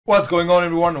What's going on,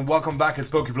 everyone, and welcome back at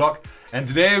Pokeblock. And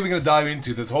today we're going to dive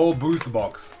into this whole booster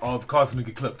box of Cosmic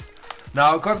Eclipse.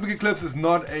 Now, Cosmic Eclipse is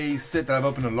not a set that I've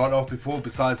opened a lot of before,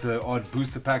 besides the odd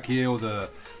booster pack here or the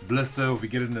blister if we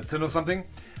get it in a tin or something.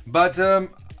 But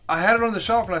I had it on the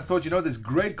shelf and I thought, you know, there's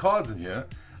great cards in here.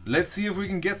 Let's see if we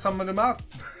can get some of them out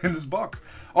in this box.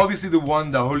 Obviously, the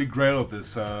holy grail of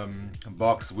this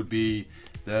box would be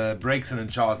the Breaks and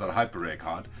Charizard Hyper Rare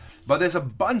card. But there's a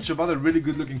bunch of other really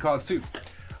good looking cards too.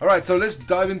 Alright, so let's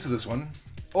dive into this one.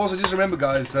 Also, just remember,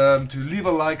 guys, to leave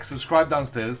a like, subscribe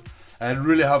downstairs. It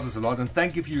really helps us a lot. And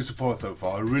thank you for your support so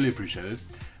far. I really appreciate it.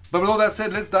 But with all that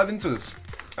said, let's dive into this.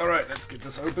 Alright, let's get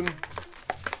this open.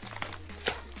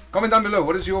 Comment down below,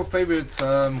 what is your favorite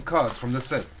cards from this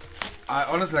set? I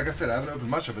honestly, like I said, I haven't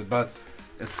opened much of it, but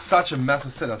it's such a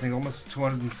massive set. I think almost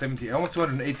 270, almost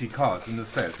 280 cards in this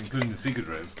set, including the secret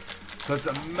rares. So it's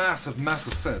a massive,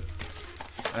 massive set.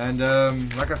 And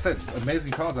like I said,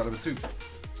 amazing cards out of it too.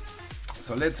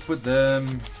 So let's put them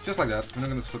just like that. We're not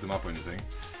going to split them up or anything.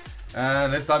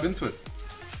 And let's dive into it.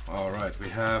 Alright, we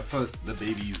have first the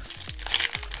babies.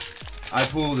 I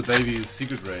pulled the babies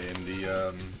secret rare in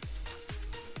the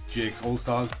GX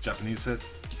All-Stars Japanese set.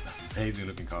 Amazing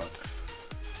looking card.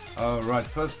 Alright,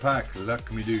 first pack, luck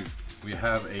me do. We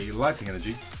have a Lighting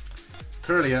Energy,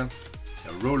 Curlia,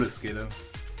 a Roller Skater,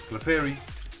 Clefairy,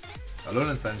 a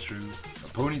Alolan Sandshrew, a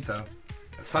Ponyta,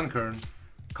 a Sunkern,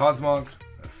 Cosmog,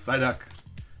 a Psyduck,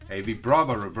 a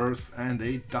Vibrava Reverse, and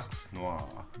a Dusk Noir.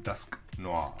 A Dusk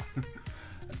Noir.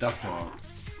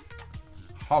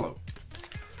 Hollow.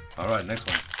 Alright, next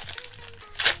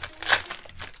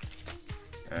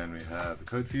one. And we have the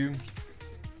code for you.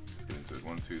 Let's get into it.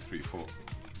 1, 2, 3, 4.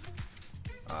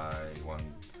 I want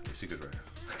a secret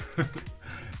rare.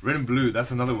 Red and blue,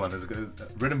 that's another one.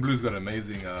 Red and blue's got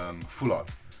amazing full art.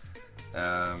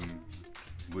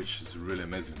 Which is really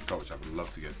amazing, which I would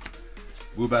love to get.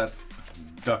 Woobat,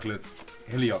 Ducklet,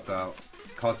 Helioptile,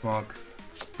 Cosmog,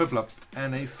 Piplup,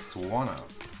 and a Swanna.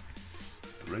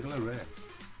 Regular rare.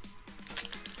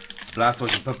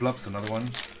 Blastoise and Piplup's another one.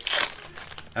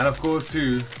 And of course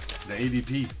too, the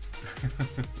ADP.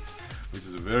 Which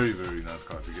is a very, very nice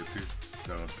card to get to.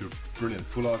 Got a brilliant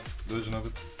full art version of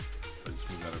it. So just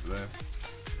move that over there.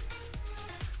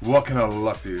 What kind of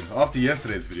luck, dude? After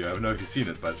yesterday's video, I don't know if you've seen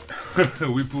it, but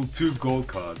we pulled 2 gold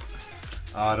cards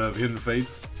out of Hidden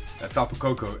Fates, a Tapu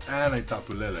Koko and a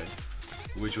Tapu Lele,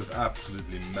 which was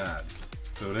absolutely mad.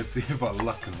 So let's see if our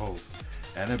luck can hold.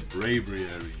 And a Bravery.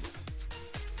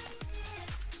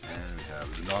 And we have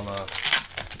Lunala,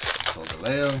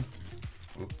 Solgaleo.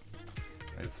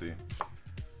 Let's see. Here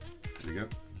we go.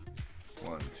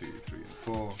 1, 2, 3, and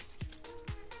 4.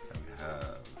 And we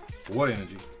have Water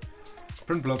Energy,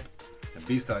 Prinplup, a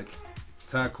Beastite,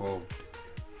 Tackle,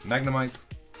 Magnemite,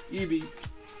 Eevee,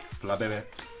 Flabebe,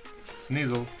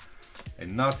 Sneasel, a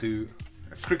Natu,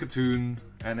 a Kricketune,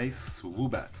 and a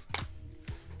Swoobat.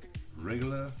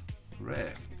 Regular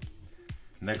rare.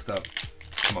 Next up,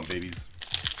 come on babies.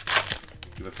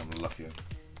 Give us some luck here.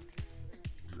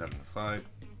 Put that on the side.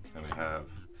 And we have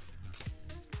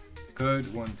code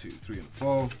 1, 2, 3, and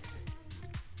 4.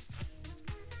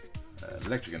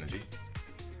 Electric Energy,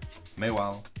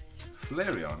 Mawile,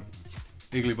 Flareon,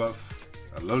 Igglybuff,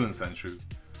 Alolan Sandshrew,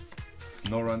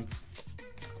 Snorunt,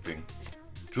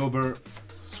 Jolbur,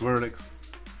 Swirlix,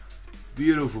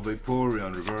 beautiful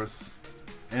Vaporeon Reverse,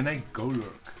 and a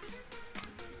Golurk.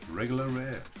 Regular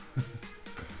rare.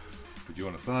 Put you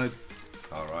on the side.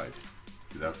 Alright.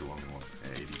 See, that's the one we want.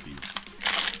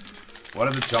 ADP. What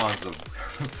are the chances of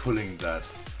pulling that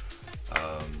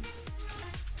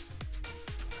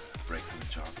Breaks and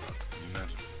Charizard? Can you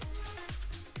imagine?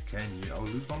 Can you? I will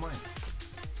lose my mind.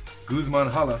 Guzman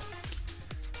Hala,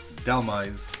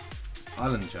 Dalmise,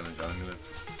 Island Challenge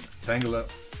Amulets, Tangela,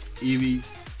 Eevee,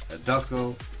 a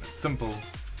Duskull, a Timple,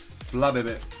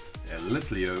 Flabebe, a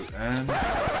Litleo, and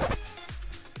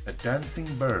a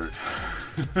Dancing Bird.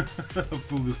 I've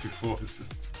pulled this before, it's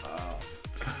just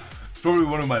it's probably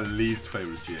one of my least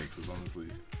favorite GXs, honestly.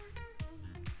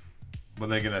 But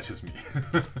then again, that's just me.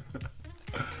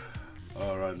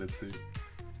 Alright, let's see.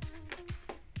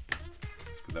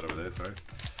 Let's put that over there, sorry.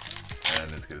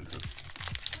 And let's get into it.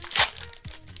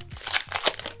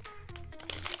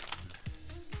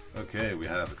 Okay, we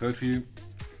have a code for you.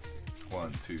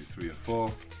 1, 2, 3, and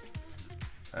 4.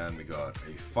 And we got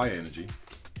a Fire Energy,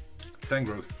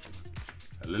 Tangrowth,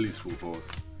 a Lily's Full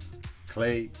Force,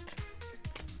 Clay,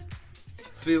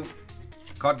 Spheal,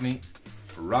 Cotney,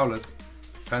 Rowlet,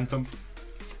 Phantom,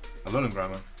 a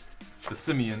Alolan the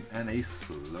Simeon, and a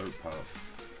Slowpuff.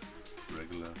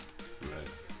 Regular red.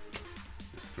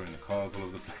 Just throwing the cards all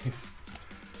over the place.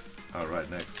 Alright,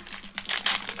 next.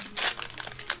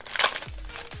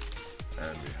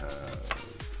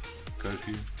 code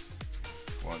for you.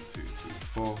 1, 2, 3,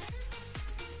 4.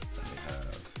 Then we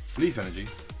have Leaf Energy,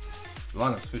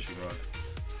 Linus Fishing Rod,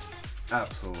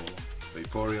 Absol,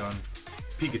 Vaporeon,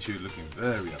 Pikachu looking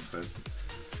very upset,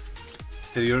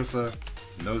 Teddiursa,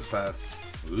 Nosepass,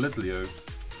 Litleo,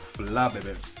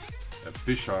 Flabébé, a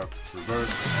Bisharp,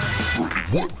 Reverse,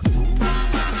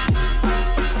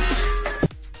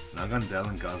 Nagandel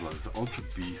and Gazla. It's an Ultra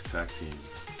Beast tag team.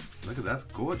 Look at that, that's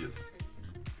gorgeous.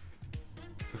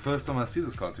 It's the first time I see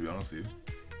this card, to be honest with you.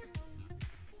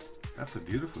 That's a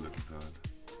beautiful looking card.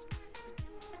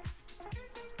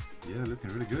 Yeah,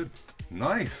 looking really good.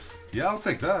 Nice! Yeah, I'll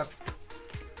take that.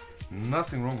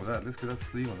 Nothing wrong with that. Let's get that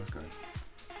sleeve on this guy.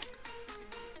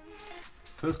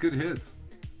 First good hits.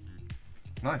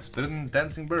 Nice, better than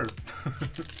Dancing Bird.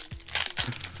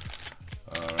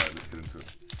 Alright, let's get into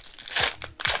it.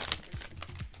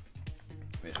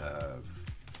 We have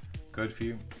code for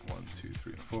you. 1, 2,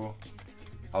 3, 4.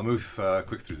 I'll move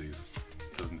quick through these.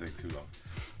 Doesn't take too long.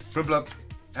 Prinplup,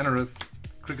 Anorith,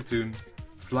 Kricketune,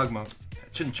 Slugma,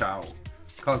 Chinchou,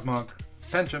 Cosmog,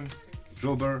 Pancham,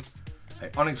 Drillbur, a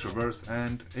Onyx Reverse,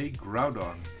 and a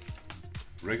Groudon.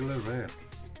 Regular rare.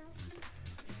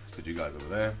 Let's put you guys over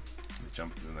there. Let's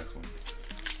jump into the next one.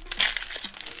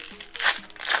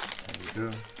 There we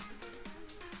go.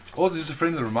 Also, just a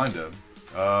friendly reminder,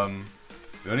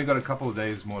 we only got a couple of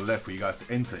days more left for you guys to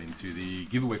enter into the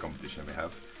giveaway competition that we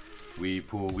have. We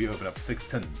open up 6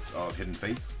 tins of Hidden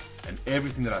Fates, and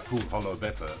everything that I pulled Hollow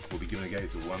Better will be given away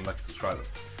to one lucky subscriber.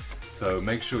 So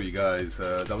make sure you guys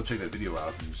double check that video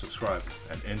out and subscribe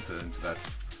and enter into that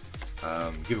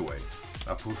giveaway.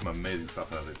 I pulled some amazing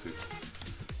stuff out of it too.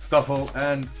 Stuffle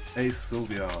and a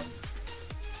Sylveon.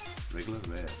 Regular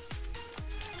rare.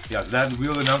 Yeah, so that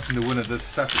we'll announcing the winner this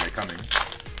Saturday coming.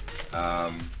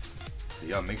 So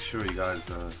yeah, make sure you guys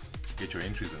get your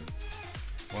entries in.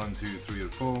 1, 2, 3,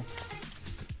 and 4.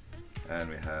 And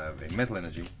we have a Metal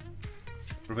Energy,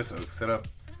 Professor Oak Setup,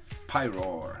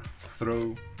 Pyroar,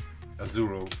 Throw,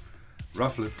 Azuro,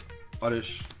 Rufflet,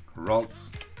 Oddish,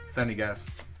 Ralts,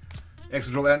 Sandygast,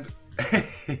 Excadrill, and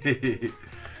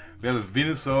we have a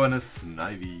Venusaur and a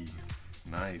Snivy.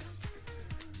 Nice.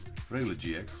 Regular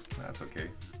GX, that's okay.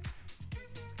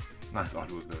 Nice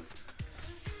artwork though.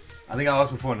 I think I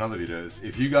asked before in other videos,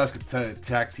 if you guys could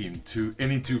tag team to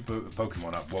any 2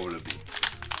 Pokemon up, what would it be?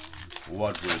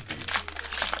 What would it be?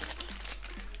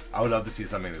 I would love to see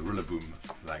something like Rillaboom.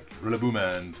 Like Rillaboom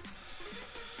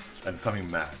and something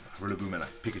mad. Rillaboom and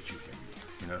like Pikachu maybe.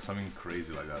 You know, something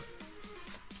crazy like that.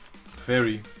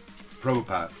 Fairy,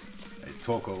 Probopass, a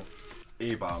Torkoal,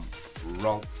 A-Bomb,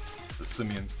 Ralts, the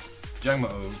Simian,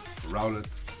 Jangmo-O, Rowlet,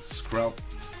 Skrelp,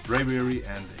 Braviary,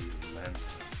 and a Lantern.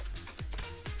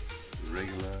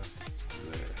 Regular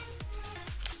rare.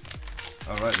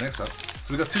 Alright, next up.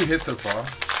 So we got 2 hits so far.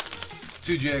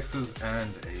 2 GXs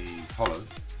and a Hollow.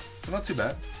 So not too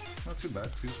bad. Not too bad.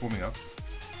 We're just warming up.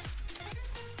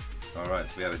 Alright,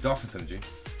 we have a Darkness Energy.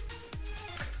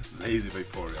 Lazy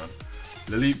Vaporeon.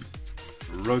 Lileep,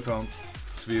 Rotom,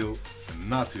 Spheal,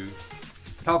 Natu,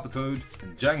 Palpitoad,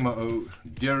 Jangmo-O,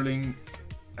 Deerling,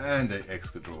 and a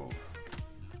Excadrill.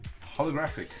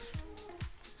 Holographic.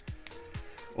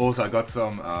 Also, I got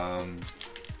some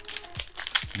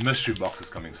mystery boxes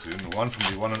coming soon. One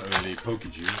from the one and only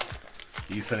Pokeju.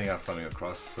 He's sending us something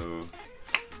across, so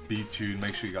be tuned.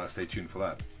 Make sure you guys stay tuned for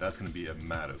that. That's going to be a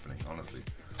mad opening, honestly.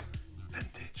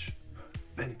 Vintage.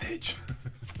 Vintage.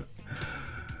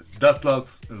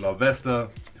 Dusclops, Larvesta,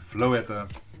 Floetta,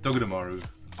 Togedemaru,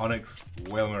 Onyx,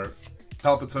 Whelmer,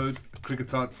 Palpitoad,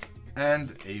 Kricketot,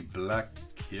 and a Black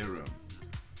Kyurem.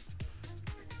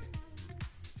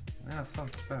 Yeah, it's not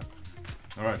bad.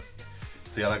 Alright.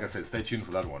 So yeah, like I said, stay tuned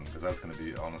for that one, because that's going to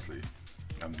be, honestly,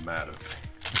 a mad opening.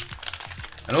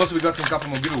 And also we got some couple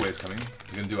more giveaways coming.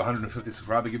 We're going to do a 150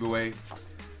 subscriber giveaway,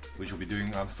 which we'll be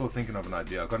doing. I'm still thinking of an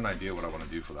idea. I've got an idea what I want to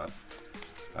do for that.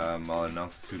 I'll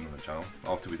announce it soon on the channel.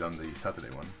 After we've done the Saturday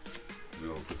one,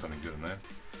 we'll put something good in there.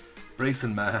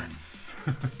 Brayson Man.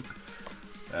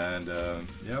 And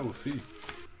yeah, we'll see.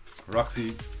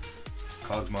 Roxy,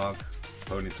 Cosmog,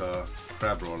 Ponyta,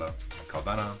 Crabrawler,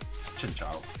 Carvanha,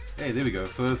 Chinchou. Hey, there we go.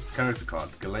 First character card,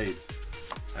 Gallade,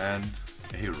 and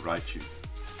a Raichu.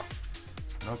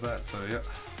 Not bad. So yeah,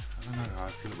 I don't know how I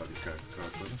feel about these character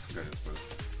cards, but that's okay, I suppose.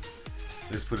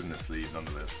 Let's put it in the sleeve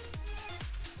nonetheless.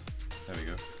 There we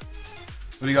go.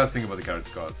 What do you guys think about the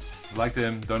character cards? Like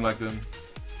them? Don't like them?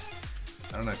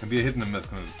 I don't know. It can be a hit and a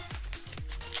miss. Let's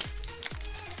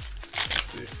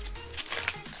see.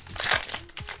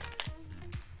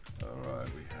 Alright,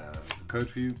 we have the code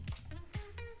for you.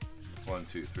 1,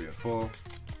 2, 3, and 4.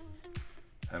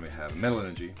 And we have Metal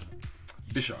Energy,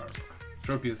 Bisharp,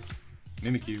 Tropius,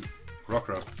 Mimikyu,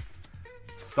 Rockruff,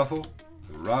 Stuffle,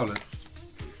 Rowlet,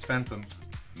 Phantom,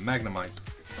 Magnemite,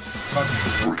 Cosmic,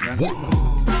 and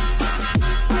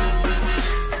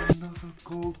another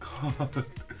gold card.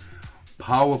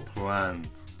 Power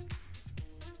Plant.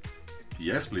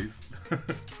 Yes, please.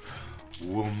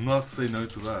 Will not say no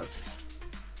to that.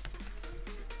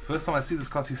 First time I see this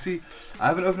card. You see, I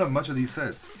haven't opened up much of these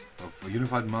sets of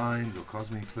Unified Minds or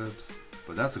Cosmic Eclipse,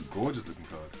 but that's a gorgeous looking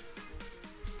card.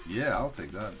 Yeah, I'll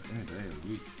take that any day of the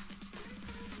week.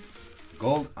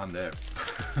 Gold, I'm there.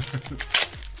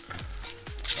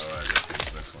 Alright, let's get to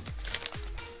the next one.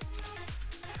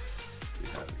 We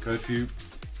have the Code Cube.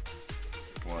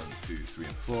 1, 2, 3,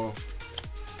 and 4.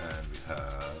 And we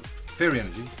have Fairy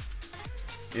Energy,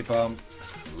 Apalm,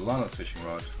 Lana's Fishing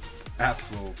Rod,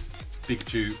 Absol,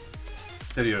 Pikachu,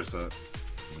 Teddiursa,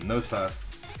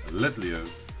 Nosepass, Litleo,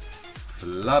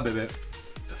 Flabébé,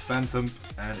 a Phantom,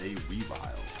 and a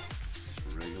Weavile.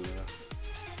 Regular,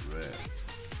 rare.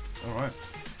 Alright.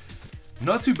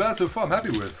 Not too bad so far. I'm happy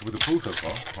with the pull so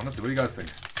far. Honestly, what do you guys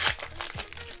think?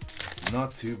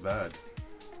 Not too bad.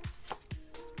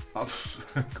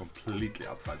 Completely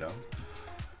upside down.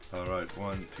 Alright,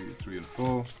 1, 2, 3, and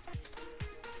 4.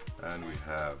 And we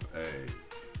have a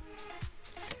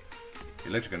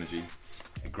Electric Energy,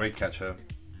 a Great Catcher,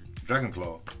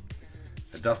 Dragonclaw,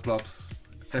 a Dusclops,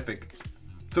 a Tepig,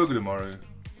 Togedemaru,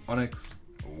 Onix,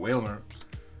 a Wailmer,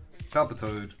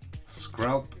 Palpitoad,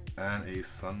 Scralp, and a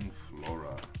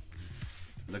Sunflora.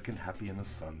 Looking happy in the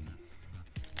sun.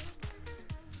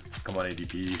 Come on,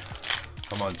 ADP.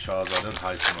 Come on, Charizard, don't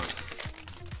hide from us.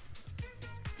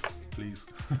 Please.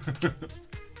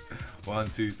 1,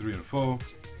 2, 3, and 4.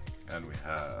 And we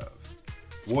have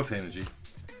Water Energy,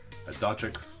 a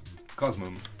Dartrix,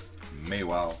 Cosmom,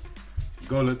 Maywile,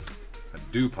 Golett, a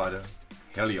Dewpider,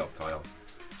 Helioptile,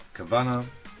 Cabana,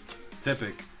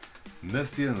 Tepig,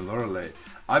 Misty, and Lorelei.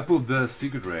 I pulled the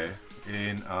Secret Rare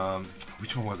in,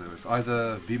 which one was it? It was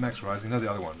either VMAX Rising, no,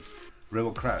 the other one.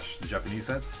 Rebel Crash, the Japanese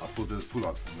set. I pulled the full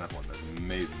arts in that one. That's an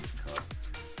amazing card.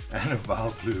 And a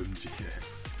Valplume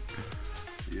GX.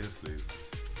 Yes, please.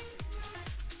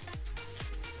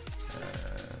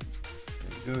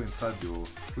 And there we go, inside your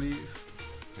sleeve.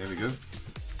 There we go.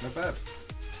 Not bad.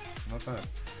 Not bad.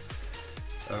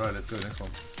 Alright, let's go next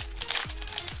one.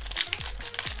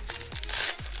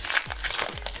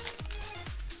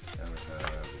 And we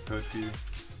have the code for you.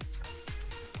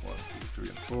 1, 2, 3,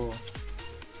 and 4.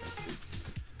 Let's see.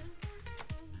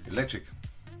 Electric,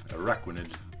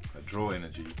 Araquanid, a Draw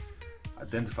Energy,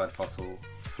 Identified Fossil,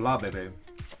 Flabébé,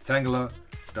 Tangela,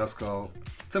 Duskull,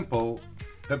 Timple,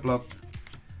 Piplup,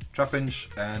 Trapinch,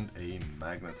 and a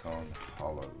Magneton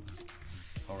Hollow.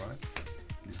 Alright,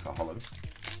 at least a hollow.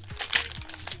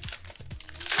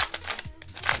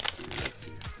 Let's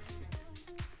see.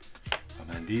 Oh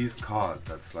man, these cards,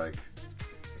 that's like,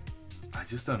 I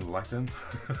just don't like them.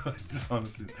 Just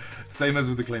honestly, same as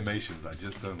with the Claymations, I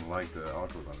just don't like the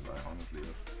artwork on it, honestly.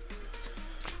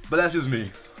 But that's just me.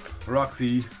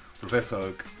 Roxy, Professor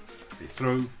Oak, a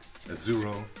Throw, a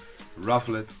Zuro,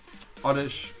 Rufflet,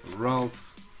 Oddish,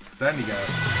 Ralts, Sandygast,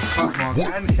 Cosmog,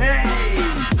 and hey!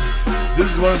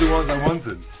 This is one of the ones I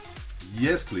wanted.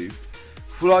 Yes, please.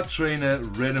 Full Art Trainer,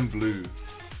 red and blue.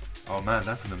 Oh man,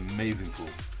 that's an amazing pull.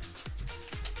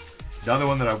 The other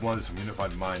one that I want is from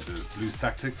Unified Minds, is Blues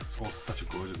Tactics. It's also such a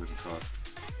gorgeous looking card.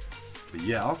 But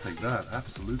yeah, I'll take that,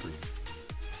 absolutely.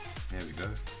 There we go.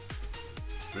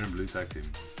 Red and blue tag team.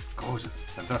 Gorgeous,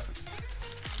 fantastic.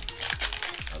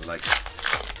 I like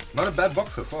it. Not a bad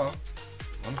box so far,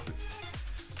 honestly.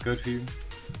 Code for you.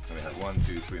 And we have 1,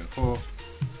 2, 3, and 4.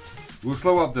 We'll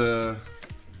slow up the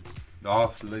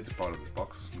later part of this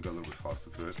box and go a little bit faster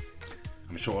through it.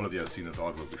 I'm sure all of you have seen this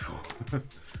artwork before.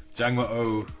 Jangma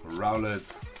O, Rowlet,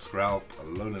 Scralp, a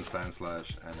Lowland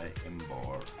Sandslash, and a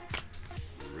Imbor.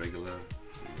 Regular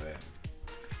rare.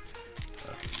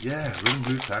 Yeah, red and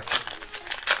blue tactic.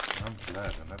 I'm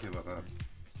glad, I'm happy about that.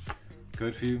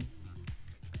 Code for you.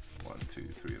 1, 2,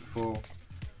 3, and 4.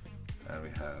 And we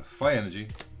have Fire Energy,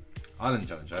 Island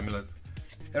Challenge Amulet,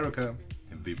 Erica,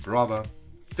 Vibrava,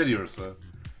 Teddiursa.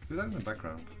 Who's that in the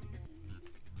background?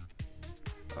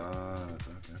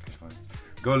 Okay, fine.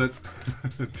 Golett,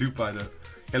 Dewpider,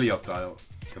 Helioptile,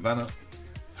 Cabana,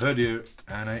 Herdier,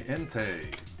 and a Entei.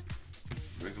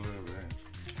 Regular rare.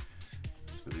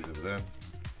 Let's put these over there.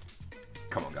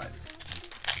 Come on, guys.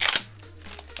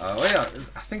 Oh yeah,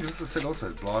 I think this is said also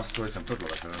Blastoise and Purple,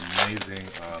 like an amazing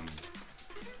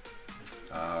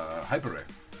Hyper Rare,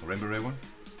 Rainbow Rare one.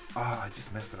 Ah, I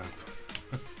just messed it up.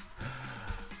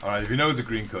 Alright, if you know it's a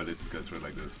green code, let's just go through it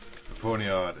like this. A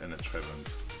Ponyard and a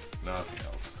Trevenant. Nothing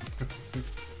else.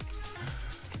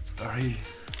 Sorry.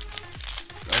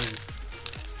 Sorry.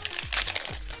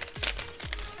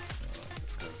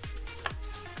 Let's go.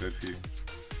 Good few.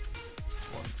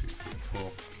 1, 2, 3, and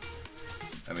 4.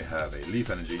 And we have a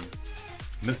Leaf Energy,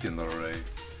 Misty and Lorelei,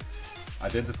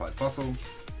 Identified Fossil,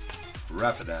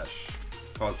 Rapidash,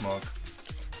 Cosmog,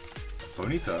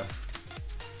 Bonita,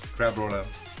 Crabrawler,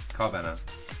 Carvanha,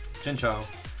 Chinchou,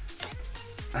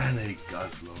 and a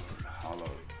Guzzlord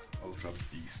Hollow Ultra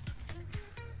Beast.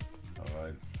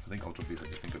 Alright, I think Ultra Beast, I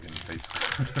just think of in face.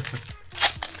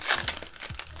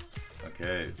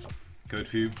 Okay, good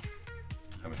few.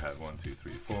 And we had 1, 2,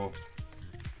 3, 4.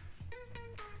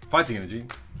 Fighting Energy,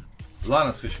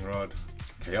 Lana's Fishing Rod,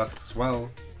 Chaotic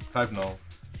Swell, Type Null,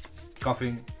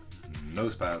 Coughing,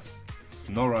 Nosepass,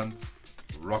 Snorunt,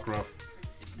 Rockruff,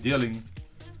 Dealing.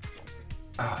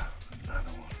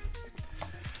 Another one.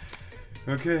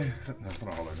 Okay, no, it's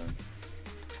not a holo then.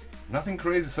 Nothing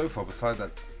crazy so far beside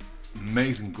that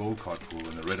amazing gold card pool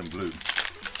in the red and blue.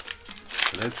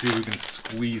 So let's see if we can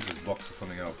squeeze this box for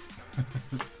something else.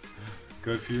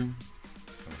 Good few.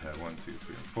 We had 1, 2,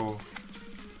 3, and 4.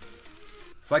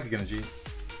 Psychic Energy,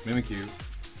 Mimikyu,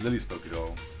 Lily's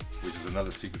Pokédoll, which is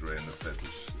another secret rare in the set,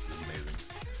 which is amazing.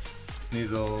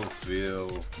 Sneasel,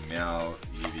 Sveal, Meowth,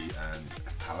 Eevee, and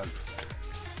Palossand.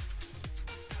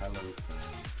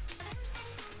 Palossand.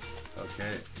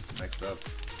 Okay, next up.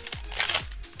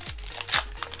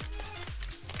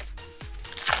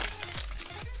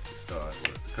 We start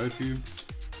with the code cube.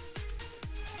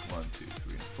 1, 2,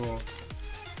 3, and 4.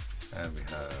 And we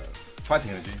have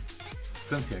Fighting Energy,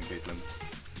 Cynthia and Caitlin,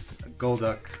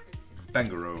 Golduck,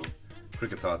 Bangaroo,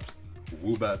 Kricketot,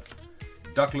 Woobat,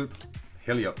 Ducklet,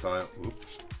 Helioptile,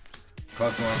 oops,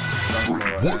 Cosmog,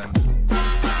 Dunkflora,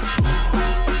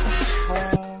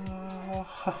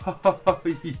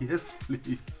 and... yes,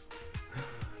 please.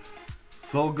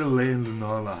 Solgaleo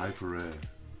Lunala Hyper Rare.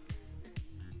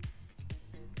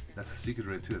 That's a secret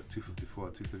rare too, that's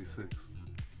 254, 236.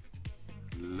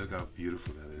 Look how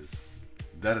beautiful that is.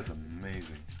 That is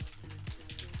amazing.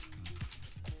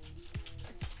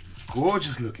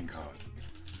 Gorgeous looking card.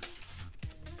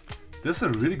 This is a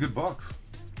really good box.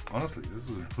 Honestly, this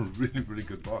is a really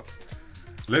good box.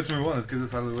 Let's move on, let's get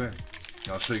this out of the way.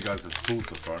 I'll show you guys the pool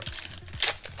so far.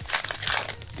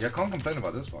 Yeah, I can't complain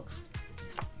about this box.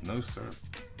 No sir.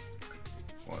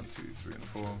 1, 2, 3, and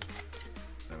 4.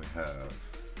 Then we have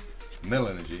Metal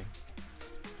Energy.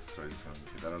 Sorry, just want to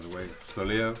get that out of the way.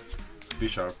 Soleo,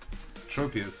 Bisharp,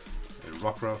 Tropius, a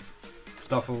Rockruff,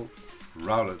 Stuffle,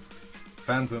 Rowlet,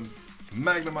 Phantom,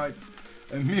 Magnemite,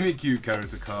 a Mimikyu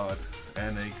character card,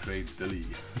 and a Cradilly.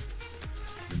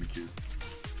 Mimikyu.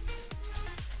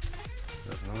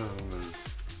 That's another one of those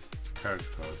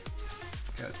character cards.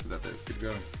 Okay, let's put that there, let's keep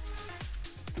going.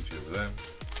 Put you over there.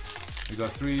 We got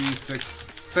 3, 6,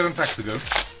 7 packs to go.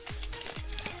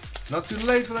 It's not too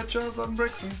late for that Charizard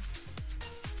Brixton.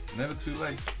 Never too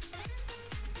late.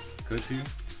 Code for you.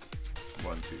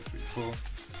 1, 2, 3, 4.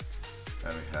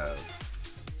 And we have...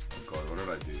 oh god, what did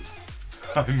I do?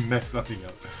 I messed something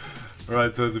up.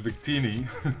 Alright, so it's a Victini.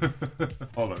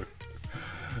 Hollow.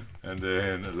 And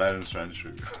then a Lion's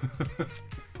Transhu.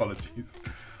 Apologies.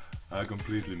 I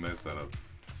completely messed that up.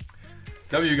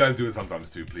 Tell me you guys do it sometimes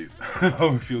too, please. I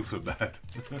don't feel so bad.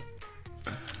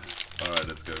 Alright,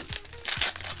 let's go.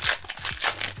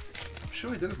 I'm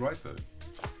sure I did it right though.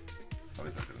 At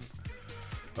least I didn't.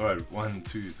 Alright, 1,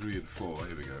 2, 3, and 4.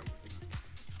 Here we go.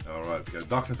 Alright, we got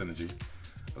Darkness Energy,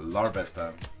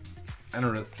 Larvesta,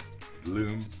 Anorith,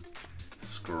 Gloom,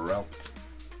 Skrelp,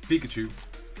 Pikachu,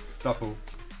 Stuffle,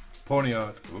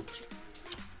 Ponyard, oops,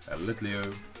 Litleo,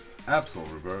 Absol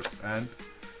Reverse, and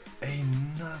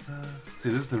another... see,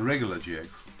 this is the regular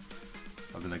GX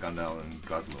of the Nagandal and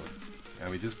Guzzlord. And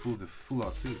we just pulled the full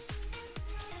art too.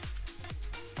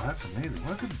 Oh, that's amazing.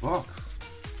 What a good box.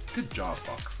 Good job,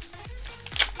 box.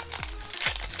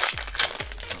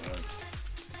 Alright.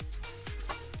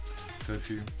 Third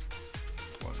few.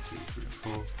 1, 2, 3, and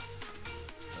 4. Now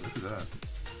look at that.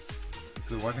 You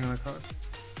still writing on that card?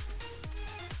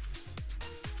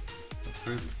 That's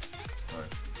crazy.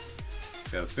 Alright.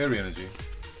 We have Fairy Energy,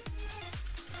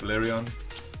 Flareon,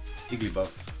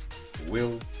 Igglybuff,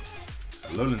 Will,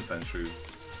 Alolan Sandshrew,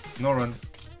 Snorunt,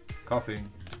 Coughing,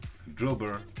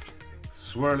 Drillbur,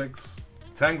 Swirlix,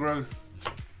 Tangrowth,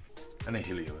 and a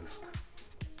Heliolisk.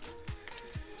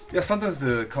 Yeah, sometimes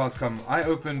the cards come. I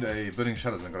opened a Burning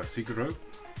Shadows and I got a Secret Robe.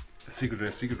 A Secret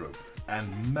Rare Secret Robe.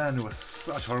 And man, it was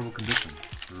such horrible condition.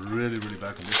 Really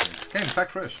bad condition. It came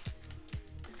packed fresh.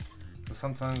 So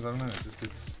sometimes, I don't know, it just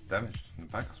gets damaged in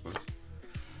the pack, I suppose.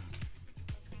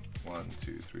 1,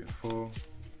 2, 3, and 4.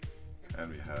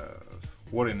 And we have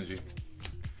Water Energy,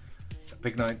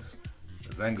 Pig Knight, a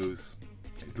Zangoose,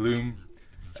 a Gloom,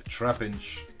 a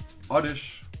Trapinch,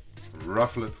 Oddish,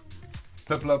 Rufflet,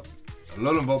 Piplup, a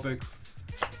Alolan Vulpix,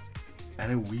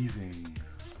 and a Weezing.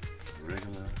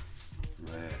 Regular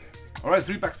rare. Alright,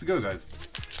 3 packs to go, guys.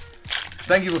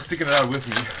 Thank you for sticking it out with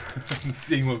me and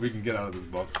seeing what we can get out of this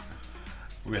box.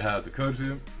 We have the code for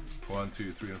you, 1,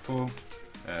 2, 3, and 4.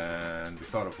 And we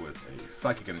start off with a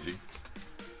Psychic Energy,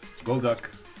 Golduck,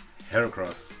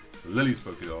 Heracross, Lily's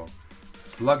Pokédoll,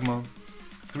 Slugma,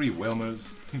 3 Whalmers,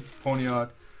 Ponyard,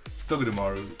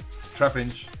 Togedemaru,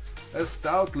 Trapinch, a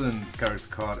Stoutland character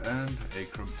card, and a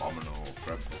Crabominal.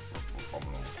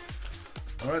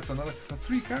 Alright, so another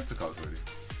 3 character cards already.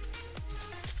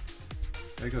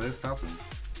 There you go, there's Stoutland.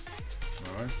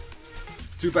 Alright.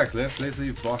 2 packs left. Let's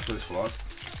leave Boss Place for last.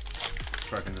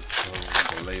 Cracking this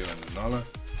Galeo and Lunala.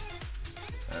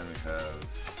 And we have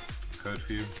code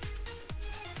for you.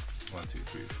 1, 2,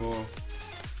 3, 4.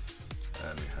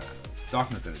 And we have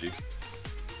Darkness Energy,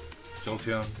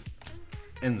 Jolteon,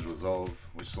 End Resolve,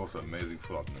 which is also amazing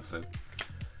full art in this set.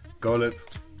 Golett,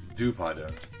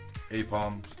 Dewpider,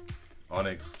 Apom,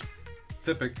 Onyx,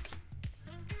 Tipic,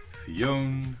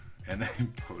 Fione, and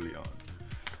Empoleon.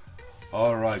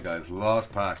 Alright guys,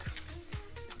 last pack.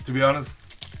 To be honest,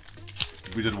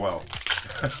 we did well.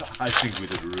 I think we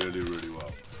did really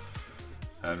well.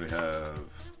 And we have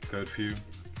code for you.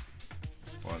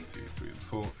 1, 2, 3, and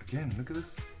 4. Again, look at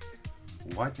this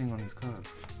whitening on these cards.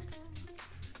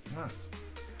 Nice.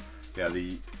 Yeah,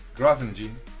 the Grass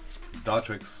Energy,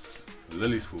 Dartrix,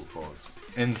 Lily's Full Force,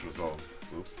 End Resolve,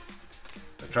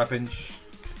 a Trapinch,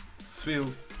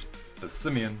 Spheal, a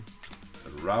Simeon, a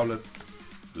Rowlet,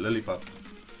 Lillipup,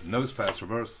 Nosepass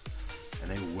Reverse,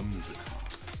 and a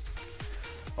Whimsicott.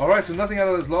 Alright, so nothing out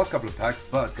of those last couple of packs,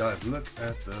 but guys, look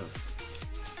at this.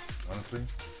 Honestly.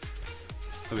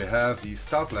 So we have the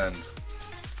Stoutland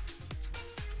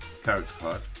character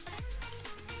card,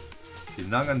 the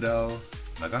Naganadel,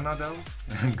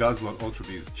 and Guzzlord Ultra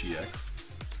Beast GX.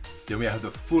 Then we have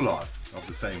the full art of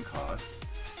the same card.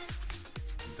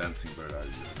 Dancing Bird, I don't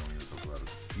want to talk about it.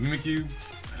 Mimikyu,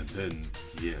 and then,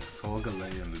 yes,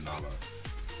 Solgaleo and Lunala.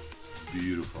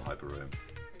 Beautiful Hyper Rare.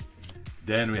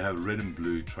 Then we have Red and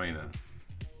Blue Trainer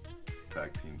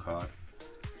tag team card.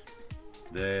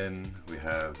 Then we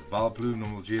have the Vileplume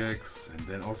normal GX, and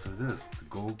then also this, the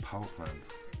Gold Power Plant.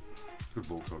 Good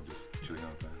Voltorb just chilling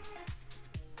out there.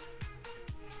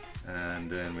 And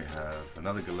then we have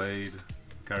another Gallade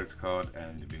character card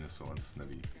and the Venusaur and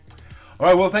Snivy.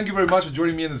 Alright, well thank you very much for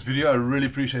joining me in this video. I really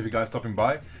appreciate you guys stopping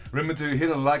by. Remember to hit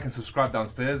a like and subscribe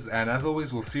downstairs, and as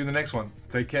always, we'll see you in the next one.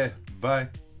 Take care. Bye.